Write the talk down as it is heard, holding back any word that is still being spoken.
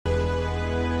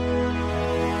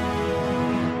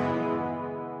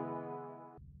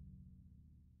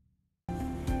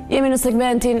Jemi në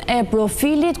segmentin e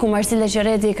profilit, ku Marsile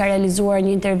Qereti ka realizuar një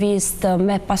intervistë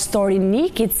me pastorin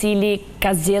Nik, I cili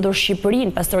ka zgjedhur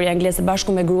Shqipërinë, pastori anglez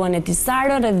bashku me gruan e tij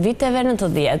Sarën rreth viteve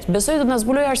 90. Besoj do të na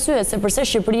zbuloj arsyet se pse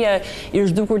Shqipëria I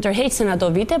zhdukur tërheqsen ato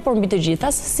vite, por mbi të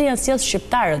gjitha si janë sjellë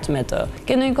shqiptarët me të.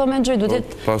 Ke ndonjë koment Xhoi, duhet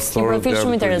të jetë një profil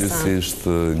shumë interesant.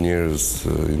 Pastorët njerëz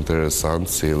interesant,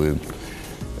 sjellin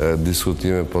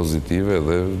diskutime pozitive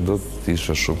dhe do të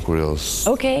isha shumë kurios.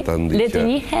 Okej, le të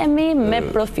njihemi me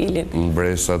profilin.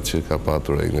 Mbresat që ka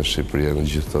patur ai nga Shqipëria në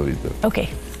gjithë këto vite. Okej,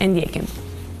 e ndjekim.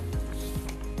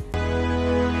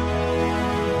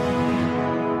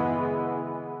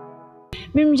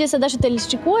 Mirëmëngjes dashur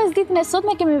televizionistës, ditën e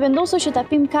sotme kemi vendosur që ta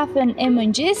pim kafen e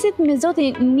mëngjesit me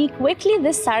zotin Nik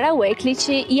dhe Sara Wekley,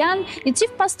 që janë një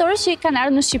çift pastorë që kanë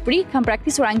ardhur në Shqipëri, kanë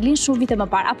praktiksuar anglin shumë vite më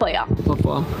parë, apo jo?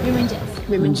 Po. Mirëmëngjes.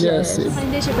 Mirëmëngjes.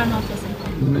 Faleminderit që pranove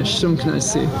festën. Me shumë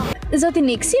kënaqësi. Zoti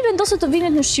Nik, si vendosët të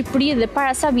vini në Shqipëri dhe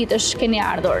para sa vitesh keni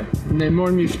ardhur? Ne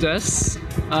morëm ftesë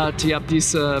të jap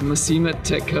disa mësime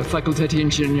tek Fakulteti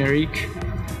Inxhinierik.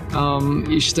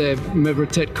 Ishte me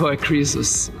vërtet kohë e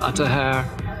krizës atëherë,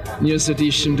 njerëzit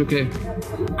ishin duke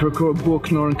kërkuar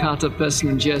bukë në orën 4-5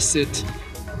 mëngjesit,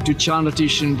 dyqanet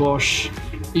ishin bosh,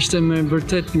 ishte me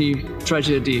vërtet një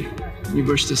tragjedi, një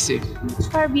vështësi.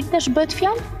 Çfarë vitesh bëhet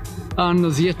fjalë?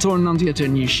 Në dhjetor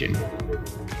 91-shin.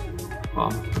 Po.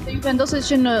 Ju vendosët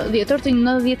që në dhjetor të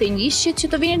 91-shit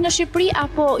që të vinit në Shqipëri,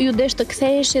 apo ju desh të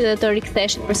ktheheshit dhe të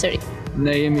riktheheshit përsëri?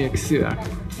 Ne jemi e kthyer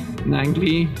në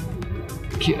Angli.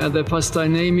 Edhe pastaj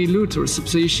ne jemi lutur,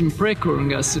 sepse ishim prekur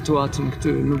nga situatën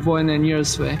këtu, nevojën e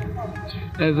njerëzve.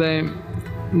 Edhe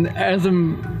erdhëm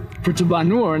për të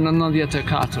banuar në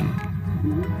 94.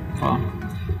 Po.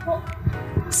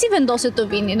 Si vendoset të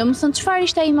vini? Domethënë çfarë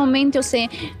ishte ai momenti, ose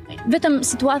vetëm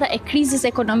situata e krizës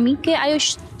ekonomike, ajo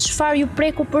çfarë ju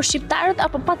preku për shqiptarët,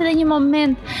 apo pat edhe një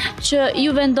moment që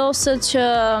ju vendosët që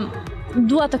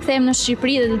dua të kthehem në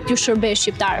Shqipëri dhe t'ju shërbej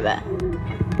shqiptarëve?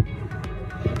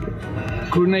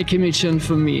 Kur ne kemi qenë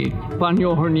fëmijë, pa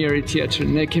njohur njëri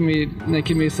tjetrin, ne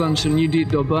kemi thënë që një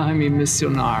ditë do bëhemi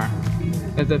misionar.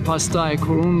 Edhe pastaj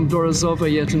kur unë dorëzova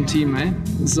jetën time,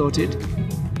 Zotit,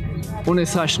 unë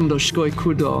thash do shkoj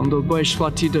kudo, do bëj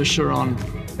çfarë ti dëshiron.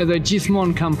 Edhe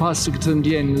gjithmonë kam pasur këtë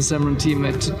ndjenjë në zemrën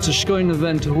time, të shkoj në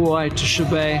vend të huaj, të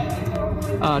shëbej,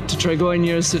 të tregoj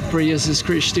njerëzit për Jezus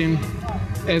Krishtin.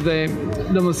 Edhe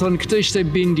domethënë këtë ishte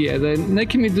bindje, dhe ne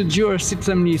kemi dëgjuar, si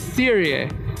të them, një thirrje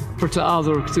për të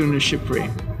ardhur këtu në Shqipëri,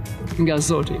 nga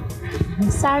Zoti.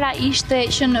 Sara ishte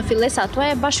që në fillesa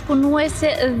tuaja bashkëpunuese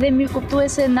dhe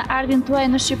mirëkuptuese në ardhmën tuaj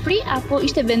në Shqipëri, apo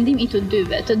ishte vendim I të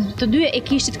dyve? Të dy e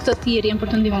kishit këtë thirrjen për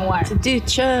të ndihmuar? Të dy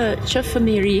që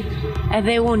fëmijëri,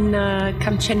 edhe unë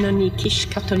kam qenë në një kish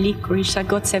katolik kur isha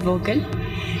gocë e vogël,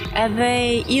 edhe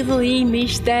idhulli im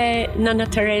ishte Nëna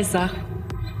Teresa,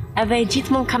 edhe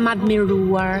gjithmonë kam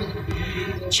admiruar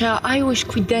që ajo është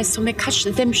kujdesu me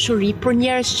kaq dëmshuri për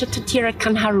njerëz që të tjerët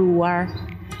kanë haruar.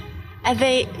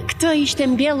 Edhe këtë ishte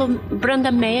mbjellur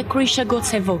brenda meje kur isha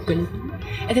gocë e vogël.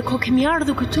 Edhe kur kemi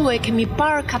ardhur këtu e kemi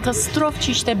parë katastrofë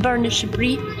që ishte bërë në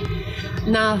Shqipëri,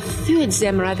 na thyet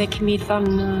zemra dhe kemi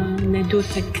thënë ne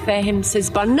duhet të kthehemi se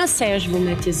s'ban nëse është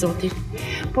vullneti I Zotit.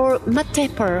 Por më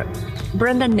tepër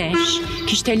brenda nesh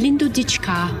kishte lindur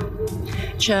diçka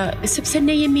që sepse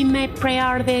ne jemi me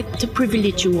prejardhje të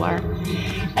privilegjuar.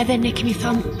 Edhe ne kemi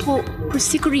thënë, po, për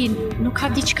siguri, nuk ka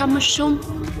diçka më shumë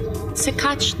se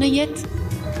kaq në jetë,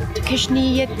 të kesh një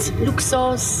jetë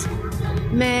luksos,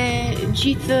 me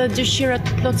gjithë dëshirat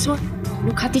të plotësuar,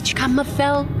 nuk ka diçka më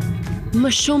thellë,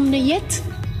 më shumë në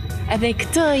jetë, edhe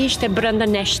këtë ishte brenda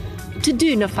nesh, të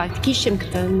dy në fakt, kishim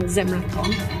këtë në zemrat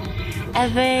tonë.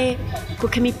 Edhe kur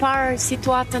kemi parë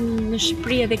situatën në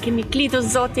Shqipëri edhe kemi klitur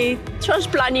Zoti, që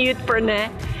është plani yt për ne?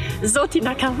 Zoti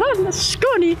na ka thënë,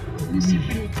 shkoni.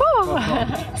 Po.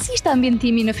 Si ishte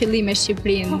ambientimi në fillim me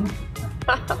Shqipërinë?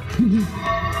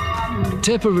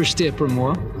 Tepër vështirë për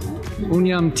mua.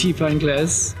 Unë jam tip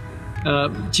anglez,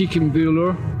 çik I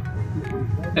mbyllur,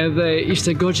 edhe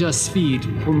ishte goxha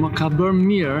sfidë, por më ka bërë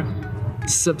mirë,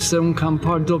 sepse unë kam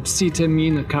parë dobësitë e mi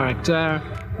në karakter,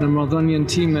 në marrëdhënien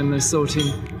time me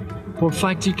Zotin. Por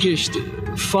faktikisht,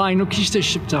 faji nuk ishte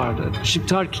shqiptarët.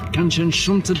 Shqiptarët kanë qenë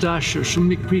shumë të dashur,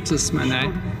 shumë mikpritës me ne.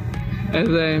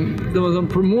 Edhe, domethënë,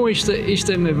 për mua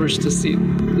ishte me vështësi,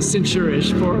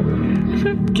 sinqerisht, por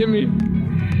kemi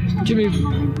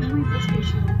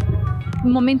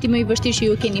Momenti më I vështirë që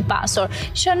ju keni pasur,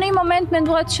 që në një moment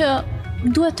menduat që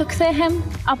duhet të kthehem,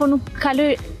 apo nuk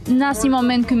kaloi në asnjë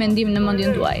moment ky mendim në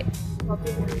mendjen tuaj?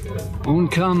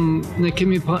 Ne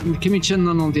kemi qenë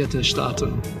në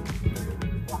 97-ën.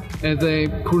 Edhe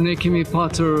kur ne kemi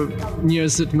patër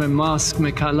njerëzit me mask,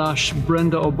 me kalash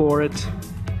brenda oborit,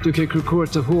 duke kërkuar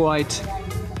të huajt,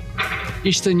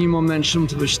 ishte një moment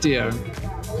shumë të vështirë.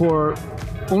 Por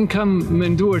unë kam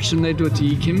menduar që ne duhet të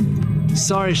ikim,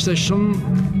 sa ishte shumë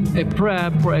e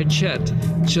por e qetë,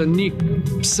 që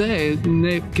pse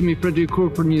ne kemi predikur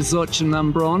për një Zot që na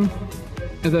mbron,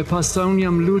 edhe pastaj unë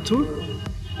jam lutur,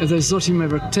 edhe Zoti me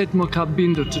vërtet më ka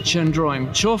bindur të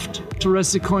qëndrojmë, qoftë të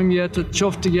rrezikojmë jetët,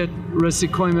 qoftë të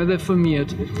rrezikojmë edhe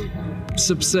fëmijët,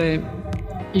 sepse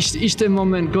ishte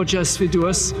moment goxha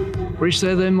sfidues, por ishte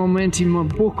edhe momenti më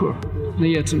bukur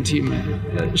në jetën time.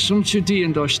 Shumë çudi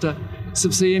ndoshta,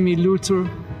 sepse jemi lutur,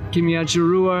 kemi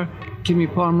agjëruar, kemi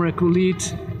parë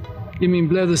mrekullit, jemi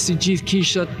mbledhur si gjithë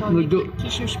kishat.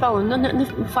 Kishim shpallur,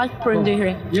 në falë për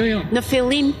ndërhyre. Jo. Në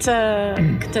fillim të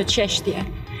këtë çështje,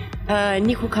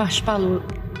 Niku ka shpallur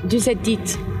 40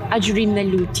 ditë agjërim në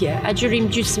lutje, agjërim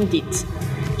gjysmë ditë,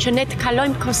 që ne të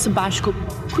kalojmë kohë së bashku,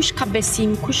 kush ka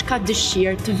besim, kush ka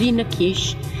dëshirë të vinë në kish,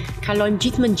 kalojmë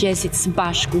gjithë mëngjesit së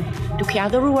bashku, duke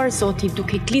adhuruar Zotit,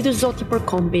 duke klidur Zotit për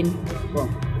kombin,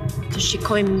 të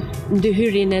shikojmë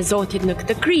ndërhyrjen e Zotit në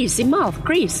këtë krizë, i madh,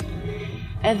 krizë.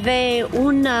 Edhe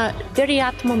unë, deri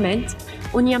atë moment,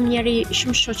 unë jam njeri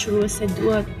shumë shoqëruese,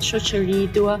 dua shoqëri,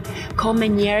 dua kohë me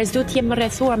njerëz, duhet jem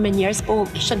rrethuar me njerëz, po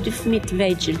kisha 2 fëmijë të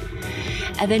vegjël.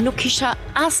 Edhe nuk kisha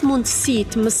as mundësi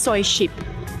të mësoj shqip.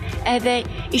 Edhe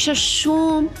isha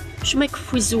shumë e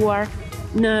kufizuar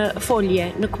në folje,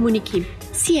 në komunikim.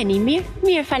 Si jeni, mirë?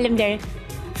 Mirë, faleminderit.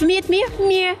 Fëmijët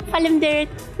mirë,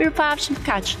 faleminderit. Mirupafshim,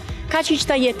 kaq. Kaq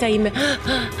ishte jeta ime.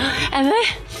 Edhe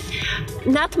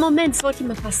në atë moment Zoti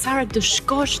më tha, Sara, do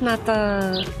shkosh në atë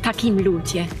takim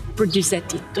lutje për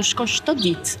 40 ditë, do shkosh çdo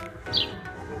ditë.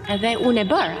 Edhe unë e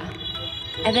bëra.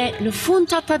 Edhe në fund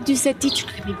të ata 40 ditë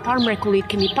kemi parë mrekullit,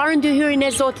 kemi parë ndërhyrjen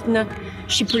e Zotit në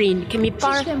Shqipërinë, kemi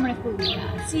parë. Ç'është mrekullia?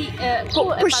 Si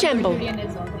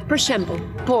për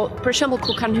shembull,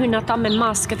 ku kanë hyrë ata me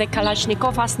maskë dhe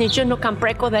kalashnikov, asnjë gjë nuk kanë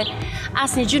prekur dhe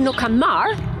asnjë gjë nuk kanë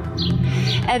marrë.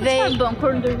 Edhe çfarë bën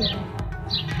kur ndërhyjnë?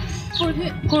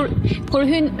 Kur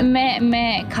hyn me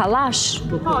kalash,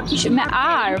 me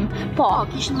armë,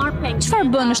 kishin marrë pengë.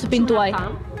 Çfarë bën në shtëpinë tuaj?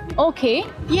 Okej.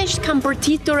 Thjesht kanë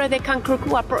përtitur edhe kanë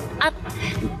kërkuar, por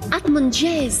atë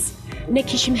mëngjes ne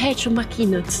kishim hequr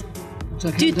makinët.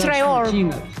 2-3 orë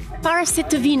para se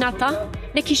të vinë ata,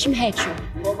 ne kishim hequr.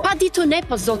 Pa ditur ne,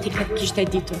 po Zoti kishte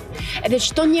ditur. Edhe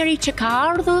çdo njeri që ka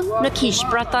ardhur në kish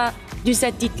për ata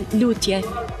 40 ditë lutje,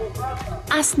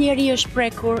 asnjëri është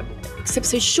prekur,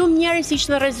 sepse shumë njerëz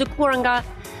ishin rrezikuar nga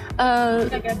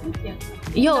grabitja.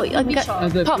 Jo,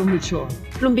 edhe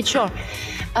plumbiqor.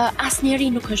 Asnjëri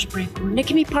nuk është prekur. Ne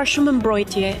kemi parë shumë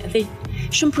mbrojtje dhe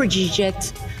shumë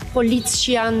përgjigjet, policë që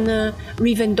janë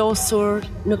rivendosur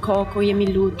në kohë ku jemi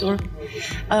lutur.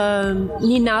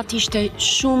 Një natë ishte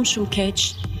shumë keq,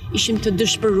 ishim të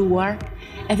dëshpëruar,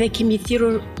 edhe kemi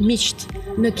thirrur miqt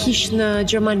në kish në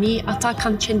Gjermani, ata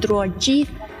kanë qëndruar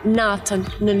gjithë natën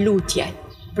në lutje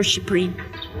për Shqipërinë.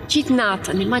 Gjithë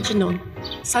natën, imagjinon,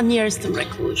 sa njerëz të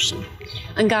mrekullueshëm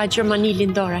nga Gjermani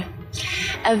lindore.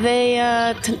 Edhe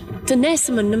të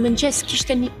nesëmën në mëngjes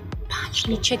kishte një paqë,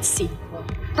 një qetësi.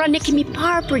 Pra ne kemi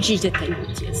parë përgjigjet e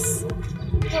lutjes.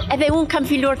 Edhe unë kam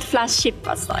filluar të flas shqip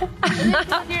pastaj.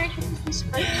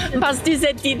 Pas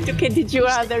 40 ditë duke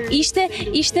dëgjuar edhe.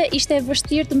 Ishte e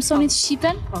vështirë të mësoni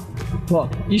shqipen? Po,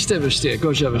 ishte vështirë,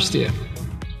 goxha vështirë.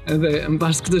 Edhe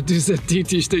mbas këtë 40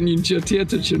 ditë ishte një gjë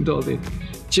tjetër që ndodhi.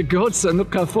 Që goca nuk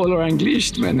ka folur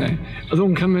anglisht me ne. Edhe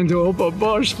unë kam menduar,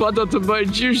 po shpata të bëj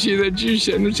gjyshi dhe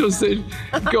gjyshe, në qoftë se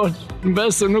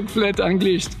mbesë nuk flet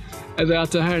anglisht. Edhe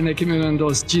atëherë ne kemi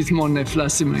vendosur gjithmonë ne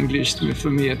flasim anglisht me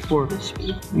fëmijët, por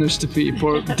në shtëpi,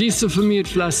 por disa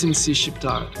fëmijët flasin si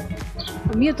shqiptarët.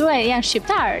 Fëmijët tuaj janë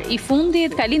shqiptar, i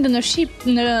fundit ka lindur në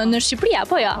Shqipëri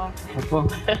apo jo? Po.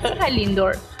 Si ka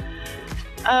lindur?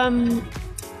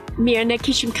 Mirë, ne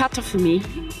kishim 4 fëmijë.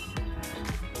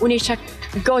 Unë isha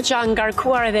goxha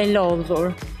ngarkuar edhe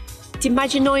lodhur.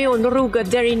 T'imagjinoj unë rrugët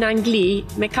deri në Angli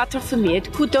me 4 fëmijët,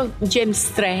 ku do gjem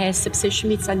strehe, sepse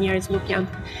shumica njerëz nuk janë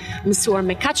mësuar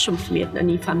me kaq shumë fëmijët në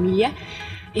një familje.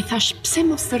 I thash, pse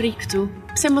mos të rri këtu?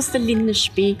 Pse mos të lind në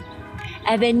shtëpi?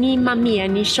 Edhe një mamie,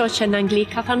 një shoqe në Angli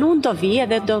ka thënë, unë do vi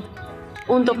edhe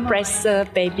unë do pres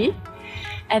baby.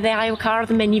 Edhe ajo ka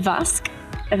ardhur me një vask,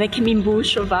 edhe kemi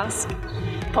mbushur vask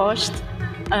poshtë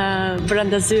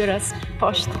brenda zyrës,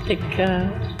 poshtë tek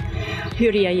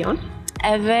hyrja jonë.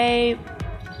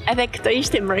 Edhe këtë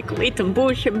ishte mrekulli të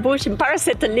mbushim para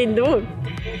se të lindu unë.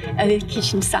 Edhe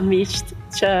kishim sa miqt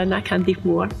që na kanë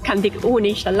ndihmuar.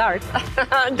 Unë isha lart,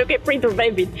 duke pritur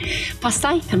bebin.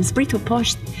 Pastaj kam zbritur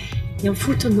poshtë Jam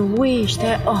futur në ujë,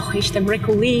 ishte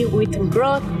mrekulli, ujë të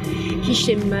ngrohtë,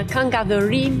 kishim kënga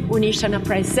adhurim, unë isha në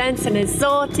prezencën e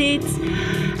Zotit,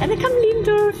 edhe kam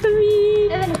lindur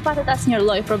fëmijë. Edhe nuk patet asnjë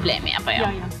lloj problemi, apo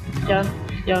jo?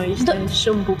 Jo, ishte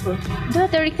shumë bukur. Do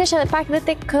të rikthesh edhe pak dhe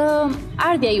tek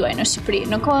ardhja juaj në Shqipëri.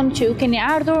 Në kohën që ju keni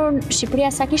ardhur, Shqipëria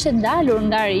sa kishte dalur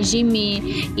nga regjimi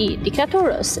i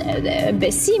diktaturës, edhe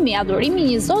besimi, adhurimi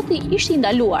një Zoti ishte i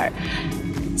ndaluar.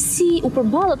 Si u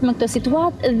përballët me këtë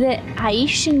situatë dhe a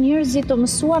ishin njerëzit të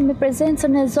mësuar me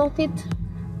prezencën e Zotit?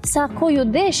 Sa kohë ju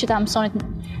deshi ta mësonit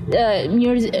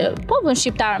popullin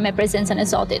shqiptar me prezencën e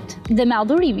Zotit dhe me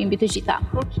adhurimin mbi të gjitha?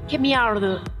 Kemi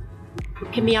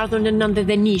ardhur në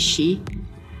 91,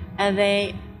 edhe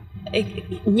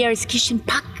njerëz kishin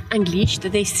pak anglisht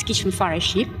dhe s'kishin fare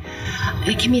shqip.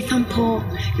 Dhe kemi thënë, po,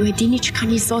 ju e dini që ka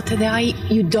një Zot edhe ai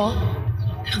ju do?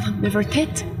 Me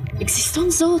vërtet, ekziston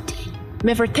Zoti.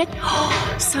 Me vërtet,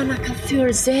 sa na ka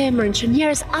thyrë zemrën që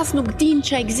njerëz as nuk din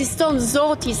që ekziston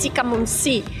Zoti, si ka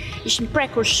mundësi. Ishim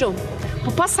prekur shumë.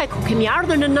 Po pasaj ku kemi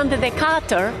ardhur në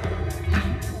 94,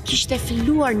 kishte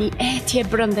filluar një etje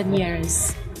brenda njerëz.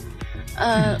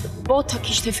 Bota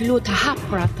kishte filluar të hap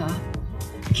për ata.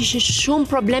 Kishin shumë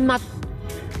problemat,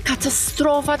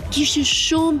 katastrofat, kishin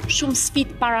shumë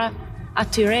sfidë para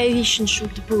atyre, ishin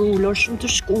shumë të përullur, shumë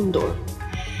të shkundur.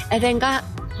 Edhe nga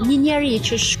një njeri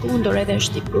që është shkundur edhe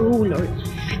është i përullur,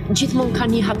 gjithmonë ka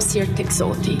një hapësirë tek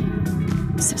Zoti,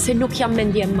 sepse nuk janë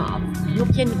mendje madh,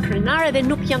 nuk janë krenar edhe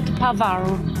nuk janë të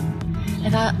pavarur.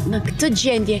 Edhe në këtë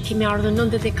gjendje kemi ardhur në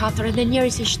 94 edhe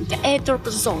njerëzit ishin të etur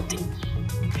për Zotin.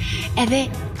 Edhe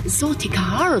Zoti ka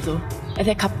ardhur,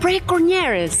 edhe ka prekur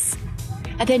njerëz.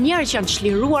 Edhe njerëz janë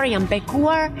çliruar, janë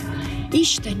bekuar.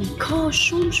 Ishte një kohë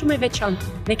shumë e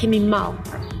veçantë dhe kemi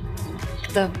mallë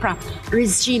këtë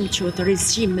rizgjim quhet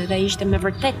rizgjim, edhe ishte me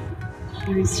vërtet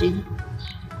rizgjim.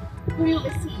 Por ju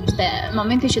ishte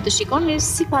momenti që të shikoni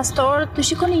si pastor, të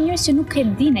shikoni njerëz që nuk e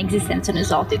dinë ekzistencën e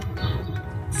Zotit.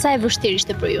 Sa e vështirë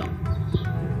ishte për ju?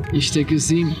 Ishte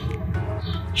gëzim.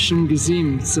 Shumë gëzim,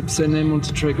 sepse ne mund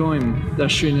të tregojmë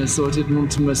dashurinë e Zotit,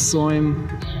 mund të mësojmë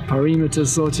parimet e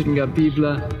Zotit nga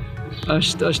Bibla.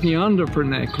 Është një ëndër për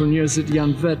ne, kur njerëzit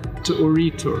janë vetë të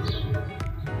uritur.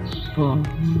 Po.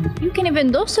 Ju keni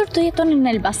vendosur të jetoni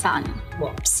në Elbasan.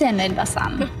 Pse në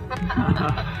Elbasan?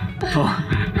 Po,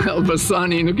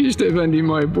 Elbasani nuk ishte vendi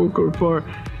më i bukur, por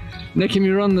ne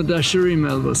kemi rënë në dashuri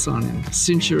me Elbasanin,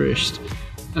 sinqerisht.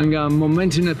 Nga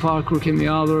momentin e parë kur kemi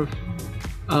ardhur,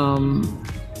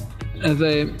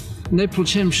 edhe ne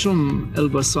pëlqejmë shumë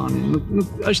Elbasanin.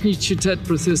 Nuk është një qytet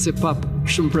përthyesë pa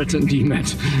shumë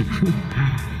pretendimet.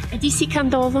 E di si ka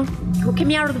ndodhur? Ku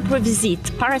kemi ardhur për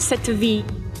vizitë, para se të vi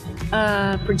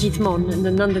për gjithmonë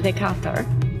në 94.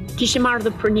 Kishim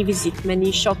ardhur për një vizitë me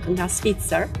një shok nga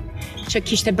Zvicër, që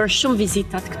kishte bërë shumë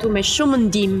vizitat këtu me shumë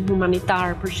ndihmë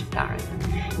humanitare për shqiptarët.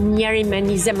 Njeri me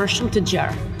një zemër shumë të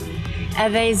gjerë.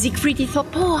 Edhe Zigfridi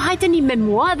thot, po, hajteni me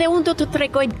mua dhe unë do të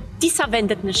tregoj disa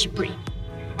vendet në Shqipëri.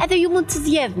 Edhe ju mund të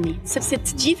zgjedhni, sepse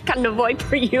të gjithë kanë nevojë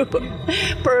për ju,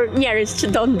 për njerëz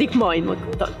që do ndihmojnë, më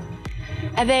kupton.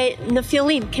 Edhe në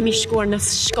fillim kemi shkuar në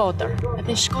Shkodër,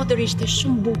 edhe Shkodër ishte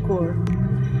shumë bukur.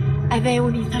 Edhe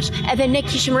unë i thash, edhe ne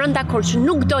kishim rënë dakord që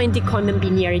nuk do ndikojmë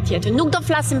mbi njëri tjetrin, nuk do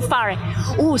flasim fare.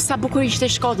 Sa bukur ishte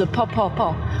Shkodër,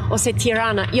 po. Ose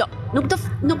Tirana, jo, nuk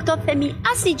do themi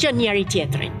asnjë gjë njëri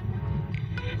tjetrin.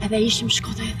 Edhe ishim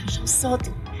Shkodër e thashëm,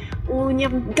 sot, unë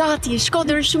jam gati,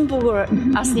 Shkodër është shumë bukur,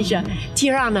 asnjë gjë.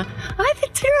 Tirana, ajde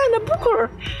Tirana, bukur,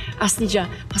 asnjë gjë.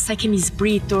 Pastaj kemi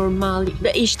zbritur, mali,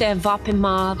 ishte vape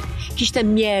madh, kishte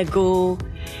mjegu,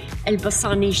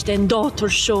 Elbasani ishte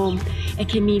ndotur shumë, e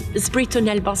kemi zbritur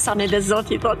në Elbasan edhe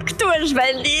Zoti thot, këtu është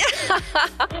vendi.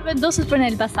 Vendoset për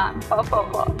në Elbasan.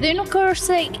 Po. Dhe nuk është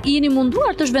se jeni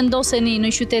munduar të zhvendoseni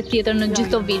në qytet tjetër në gjithë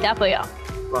këto vite, apo jo?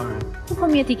 Ku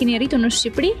fëmijët i keni rritur në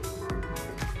Shqipëri?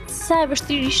 Sa e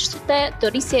vështirë ishte të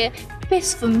rrisje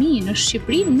 5 fëmijë në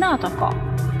Shqipëri në ato kohë?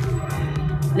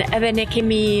 Edhe ne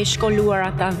kemi shkolluar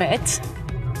ata vetë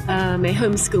me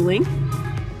homeschooling.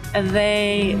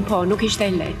 Dhe, po, nuk ishte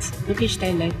e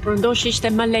lehtë, por ndoshta ishte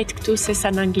më lehtë këtu se sa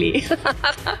në Angli.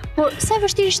 Por sa e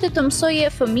vështirë ishte të mësoje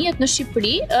fëmijët në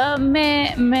Shqipëri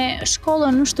me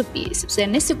shkollën në shtëpi, sepse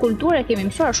ne si kulturë kemi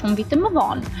mësuar shumë vite më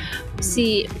vonë. Si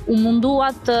u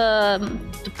munduat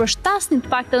të përshtasni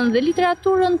të paktën dhe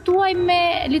literaturën tuaj me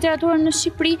literaturën në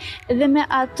Shqipëri dhe me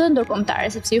atë ndërkombëtare,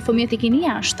 sepse ju fëmijët i keni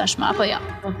jashtë tashmë, apo jo?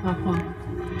 Po.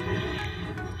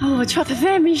 Çfarë të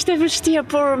them, ishte vështirë,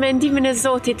 por me ndihmën e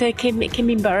Zotit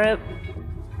kemi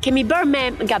bërë me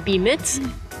gabimet.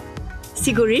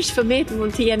 Sigurisht fëmijët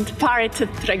mund të jenë të parë të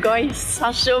tregoj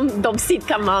sa shumë dobësit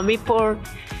ka mami, por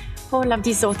Po,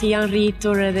 lavdi Zoti, janë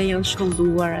rritur edhe janë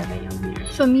shkolluar edhe janë mirë.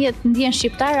 Fëmijët ndjen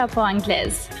shqiptar apo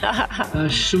anglez?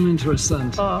 Është shumë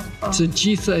interesant. Të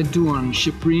gjitha e duan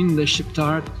Shqipërinë dhe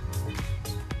shqiptarët.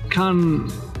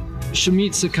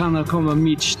 Shumica se kanë akoma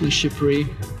miq në Shqipëri.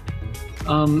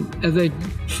 Edhe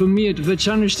fëmijët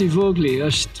veçanërisht i vogli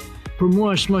për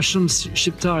mua është më shumë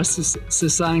shqiptar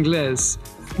se sa anglez.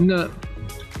 Në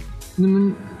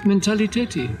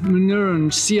mentaliteti, mënyrën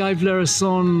si ai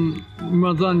vlerëson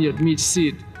marrëdhëniet,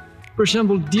 miqësitë. Për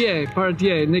shembull, para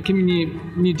dje, ne kemi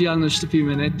një djalë në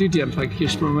shtëpinë ne, 2 djem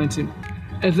faktikisht për momentin.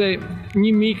 Edhe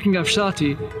një mik nga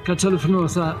fshati ka telefonuar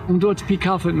tha, unë do të pi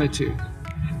kafe me ty.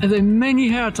 Edhe me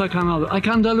njëherë ta kanë ardhur. Ai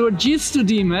ka ndaluar gjithë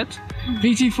studimet,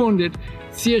 viti i fundit,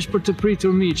 thjesht për të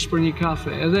pritur miq për një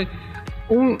kafe. Edhe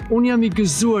unë jam i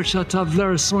gëzuar që ata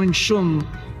vlerësojnë shumë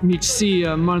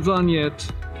miqësia, marrëdhëniet,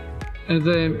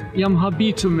 edhe jam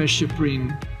habitur me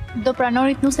Shqipërinë. Do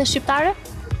pranorit nuse shqiptare?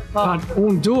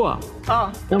 Unë dua.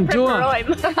 Unë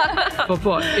preferojmë.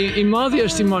 Po, i madhi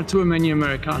është i martuar me një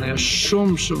Amerikane, është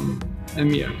shumë e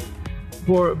mirë.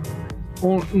 Por,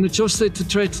 në qoftë se të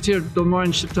tretë të tjerë do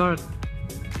marrin shqiptarët,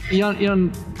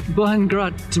 janë bëhen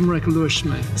gratë të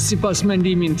mrekullueshme, sipas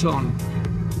mendimin tonë.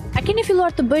 A keni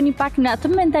filluar të bëni pak në atë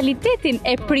mentalitetin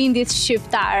e prindit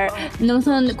shqiptar?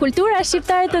 Domethënë, kultura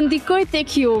shqiptare të ndikoj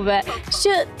tek juve,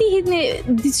 që ti hidhni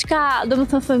diçka,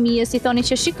 domethënë fëmijës, i thoni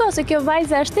që shiko se kjo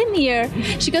vajza është e mirë,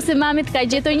 shiko se mamit ka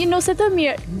gjetur një nuse të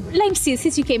mirë, lajmësi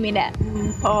siç i kemi ne.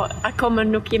 Po, akoma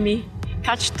nuk jemi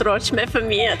kaq troç me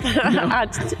fëmijët.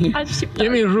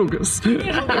 Jemi rrugës.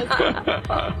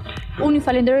 Unë ju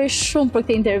falenderoj shumë për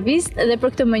këtë intervistë dhe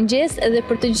për këtë mëngjes edhe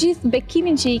për të gjithë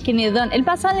bekimin që i keni dhënë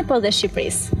Elbasanit po dhe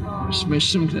Shqipërisë. Me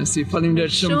shumë kënaqësi.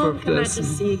 Faleminderit shumë për ftesën.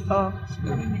 Shumë kënaqësi, po.